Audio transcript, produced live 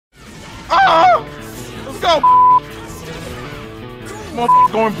Ah! Let's go!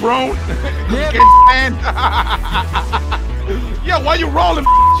 Motherfucker going prone. Yeah. Can't stand. Yeah, why you rolling?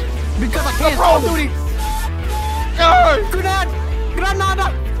 Because I can't stop doing it.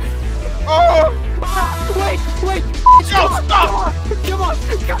 Granada! Oh! Wait! Yo, stop! Come on!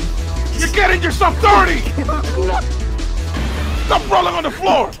 You're getting yourself dirty! Stop rolling on the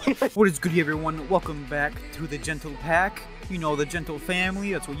floor! What is good, everyone? Welcome back to the Gentle Pack. You know, the Gentle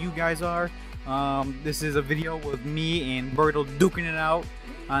Family. That's what you guys are. This is a video with me and Berto duking it out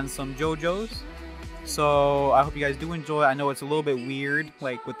on some JoJo's. So I hope you guys do enjoy. I know it's a little bit weird,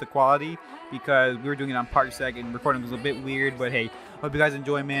 like with the quality, because we were doing it on Parsec and recording was a bit weird. But hey, hope you guys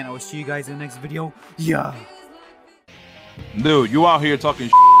enjoy, man. I will see you guys in the next video. Yeah. Dude, you out here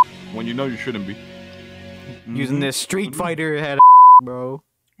talking when you know you shouldn't be. Using this Street Fighter head, bro.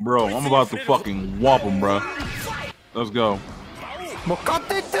 Bro, I'm about to fucking whop him, bro. Let's go.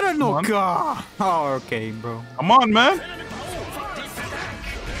 Oh, okay, bro. Come on, man.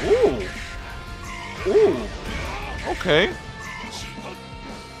 Ooh. Ooh. Okay.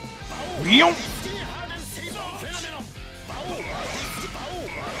 Meow.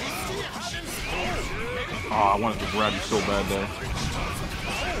 Oh, I wanted to grab you so bad there.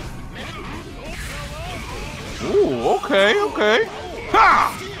 Ooh, okay.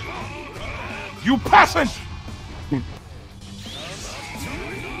 Ha! You peasant!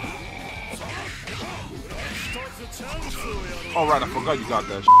 Alright, I forgot you got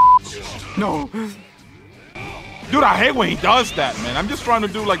that. No. Dude, I hate when he does that, man. I'm just trying to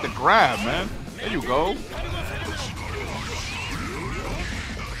do like the grab, man. There you go.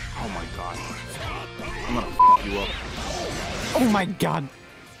 Oh my god. I'm gonna fuck you up. Oh my god.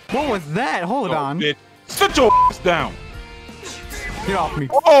 What was that? Hold on. Bitch. Sit your ass down. Get off me.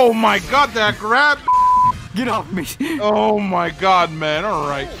 Oh my god, that grab. Get off me. Oh my god, man.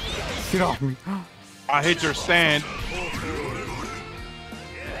 Alright. Get off me. I hit your stand.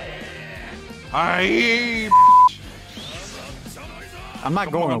 I'm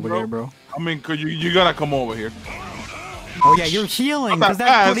not going over there, bro. I mean, cause you gotta come over here. Oh yeah, you're healing, because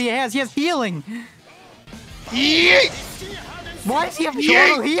that's what he has. He has healing. Yeet! Why does he have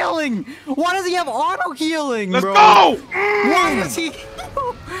auto healing? Why does he have auto healing, Let's bro? go! Why does he?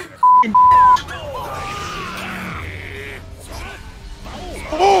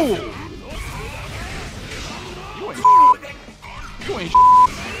 Oh!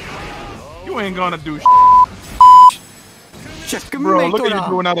 You ain't gonna do shit. Bro, look at you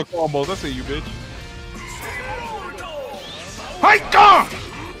doing other combos. I see you, bitch. Hey, God!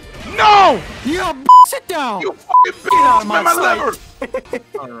 No! Yeah, sit down! You fucking bitch! Get out of my lever! sight!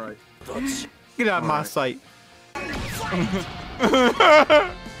 Alright. Get out of my sight.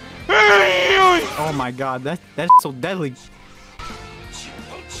 Oh my god, that's so deadly.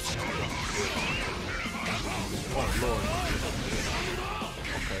 Oh, Lord.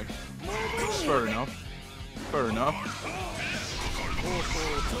 Okay. Fair enough. Fair enough.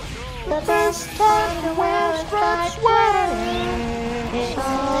 The best time to wear a striped sweater is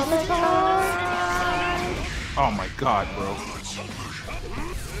all the time. Oh my god, bro.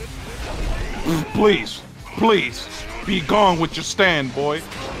 Please, be gone with your stand, boy.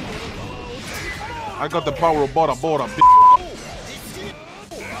 I got the power of Bora Bora, bitch.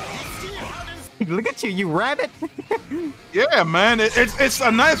 Look at you, you rabbit! Yeah, man, it's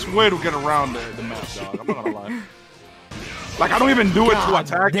a nice way to get around the map, dog. I'm not gonna lie. Like, I don't even do it to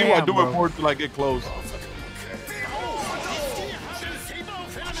attack you, I do it more to, like, get close.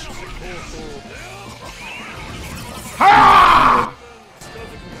 Ha!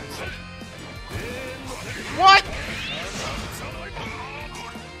 What?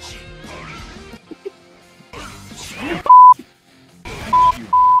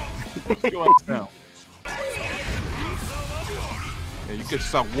 Your ass down. Yeah, you can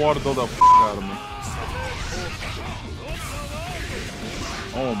stop water the f out of me.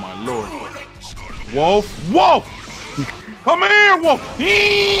 Oh my lord. Wolf! Wolf! Come here, Wolf!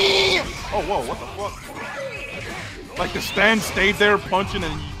 Oh, whoa, what the fuck? Like the stand stayed there punching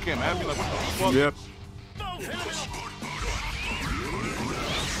and you can't have me? Like, what the fuck? Yep.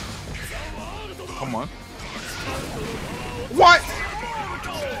 Come on. What?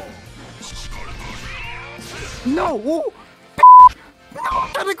 No! Ooh. No,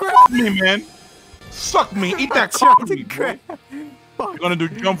 trying to grab me, man. Suck me. Eat that cock meat, bro. You gonna do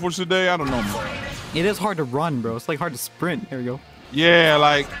jump force today? I don't know, man. It is hard to run, bro. It's like hard to sprint. There we go. Yeah,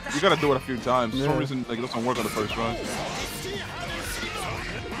 like, you gotta do it a few times. For some reason, like, it doesn't work on the first run.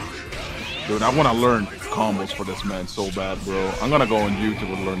 Dude, I wanna learn combos for this man so bad, bro. I'm gonna go on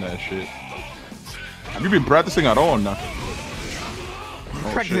YouTube and learn that shit. Have you been practicing at all or not?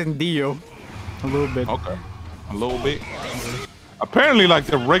 Oh, Practicing Dio. A little bit. Okay. A little bit. Apparently, like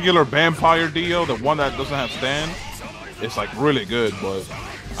the regular vampire Dio, the one that doesn't have stand, it's like really good, but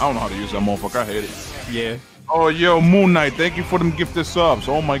I don't know how to use that motherfucker. I hate it. Yeah. Oh, yo, Moon Knight, thank you for them gifted subs.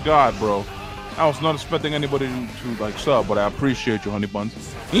 Oh my god, bro. I was not expecting anybody to like sub, but I appreciate you, honey buns.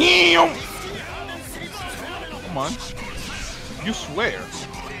 Come on. You swear.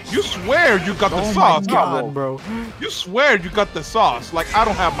 You swear you got the sauce. Oh my god, bro. You swear you got the sauce. Like, I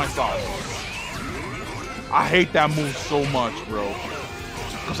don't have my sauce. I hate that move so much, bro.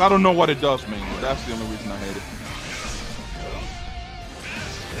 Because I don't know what it does, man. That's the only reason I hate it.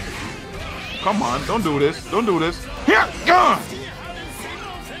 Come on, don't do this. Don't do this. Here, gone.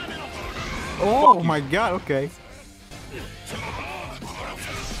 Oh my god, okay.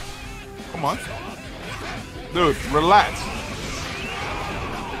 Come on. Dude, relax.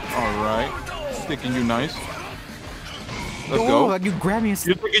 Alright. Thinking you nice. Let's go. Like you grab me and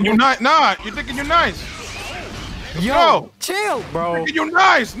You're thinking you nice. Nah, you're thinking you nice. Let's go. Chill, bro. You're thinking you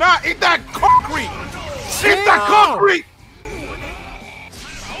nice. Nah, eat that concrete. Eat that concrete.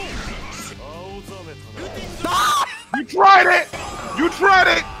 You tried it. You tried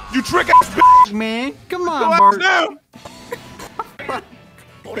it. You trick ass bitch. Man, come Go on, out Bart. down.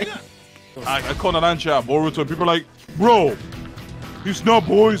 I call Narancha Boruto. People are like, bro, he's not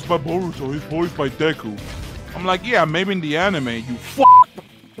voiced by Boruto. He's voiced by Deku. I'm like, yeah, maybe in the anime, you fuck.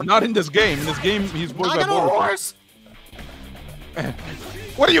 Not in this game. In this game, he's voiced by Boruto. Horse.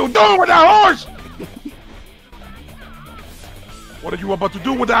 What are you doing with that horse? What are you about to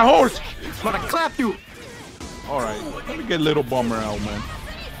do with that horse? I'm gonna clap you. All right, let me get Little Bummer out, man.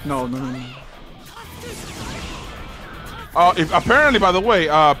 No. If apparently, by the way,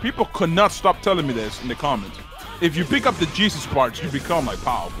 people could not stop telling me this in the comments. If you pick up the Jesus parts, you become like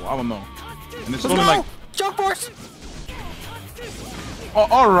powerful. I don't know. And it's only like Jump force. Oh,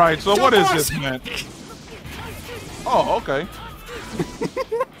 all right. So Jump what is force. this, man? Oh, okay.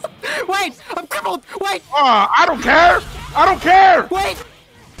 Wait, I'm crippled. Wait. I don't care. I don't care. Wait.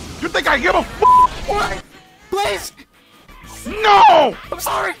 You think I give a fuck? Wait. Please. No. I'm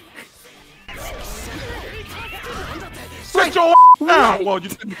sorry. Sit your down. Well, you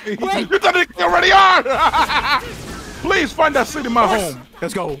technically already are. Please find that seat in my home.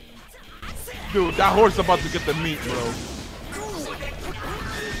 Let's go. Dude, that horse is about to get the meat, bro.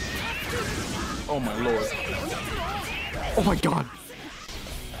 Oh my lord. Oh my god.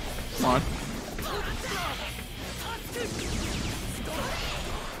 Come on.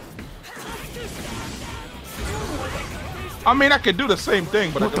 I mean, I could do the same thing,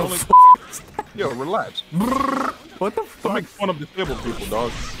 but What I can the only... f? Yo, relax. What the Don't fuck? make fun of disabled people,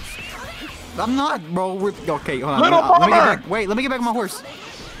 dog. I'm not, bro. Okay, hold on. Little let me get Bummer! back. Wait, let me get back on my horse.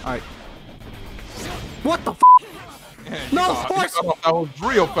 All right. What the f? No, horse! That was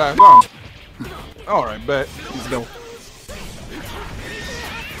real fast, huh? All right, bet. Let's go.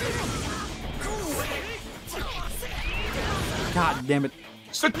 God damn it.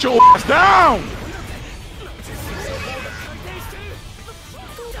 Sit your ass down!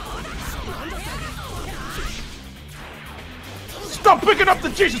 Stop picking up the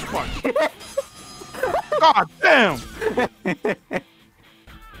Jesus punch! God damn!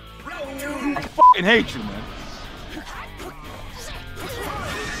 I fucking hate you, man.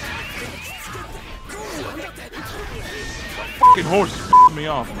 Fucking horse is f***ing me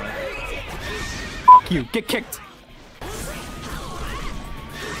off, man. Fuck you. Get kicked.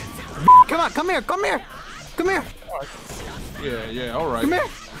 Come on, come here, come here. Come here. Yeah, alright. Come here.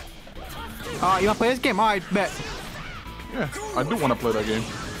 You wanna play this game? Alright, bet. Yeah, I do want to play that game.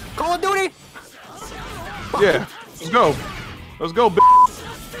 Call of Duty! Yeah, let's go. Let's go, bitch.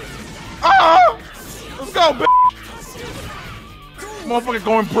 Ah! Let's go, bitch. Motherfucker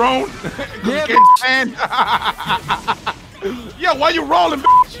going prone. Yeah, You can't stand. Yeah, why you rolling,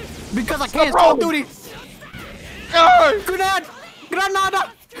 bitch? Because I can't. It's Call of rolling. Duty. Hey! Grenade!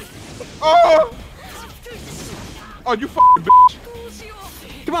 Granada! Oh! Oh, you fucking bitch.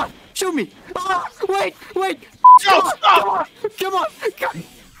 Come on, shoot me! Wait! Yo, stop! Come on!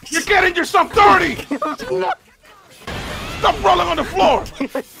 You're getting yourself dirty! No. Stop rolling on the floor!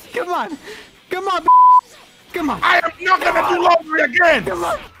 Come on! Come on! Come on! I am not gonna do laundry again! Come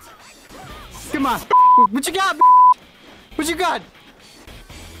on! Come on! What you got? What you got?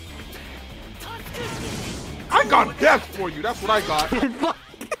 I got death for you, that's what I got.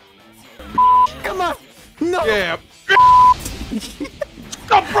 Come on! No! Yeah.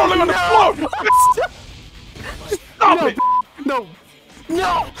 Stop rolling on the floor! Stop it! No!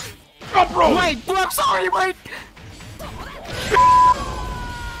 No! Stop rolling! Wait! Bro, I'm sorry! Wait!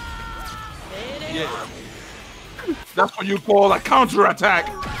 Yeah. That's what you call a counterattack.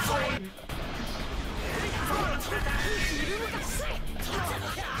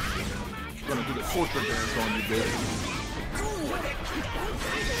 Gonna do the torture dance on you, bitch.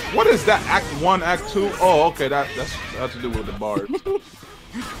 What is that? Act 1, Act 2? Oh, okay, that's to do with the bars.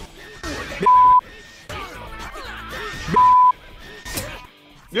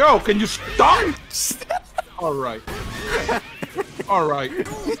 Yo, can you stop? All right. All right.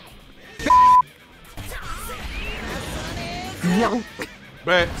 No.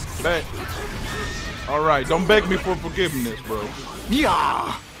 Bet. All right, don't beg me for forgiveness, bro.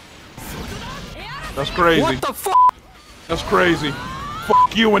 Yeah. That's crazy. What the fuck? That's crazy.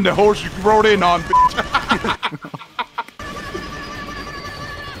 Fuck you and the horse you rode in on, bitch.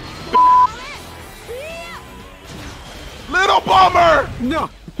 Little bummer! No.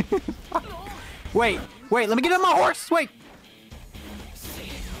 Wait, let me get on my horse. Wait.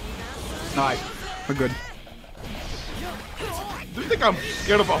 Alright, we're good. Do you think I'm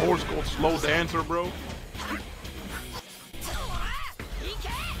scared of a horse called Slow Dancer, bro?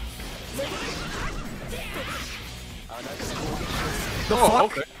 The fuck?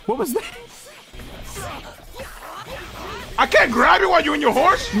 Okay. What was that? I can't grab you while you're in your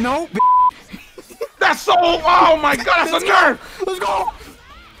horse? No. That's so... Oh my god, that's a nerve! Let's go!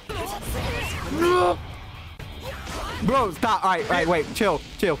 Bro, stop. Alright, wait, chill.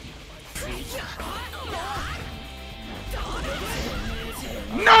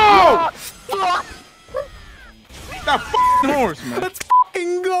 No! That fucking horse, man. Let's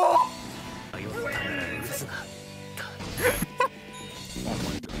fucking go!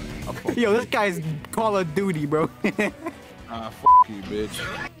 Yo, this guy's Call of Duty, bro. Ah, fuck you,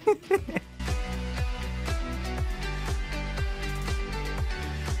 bitch.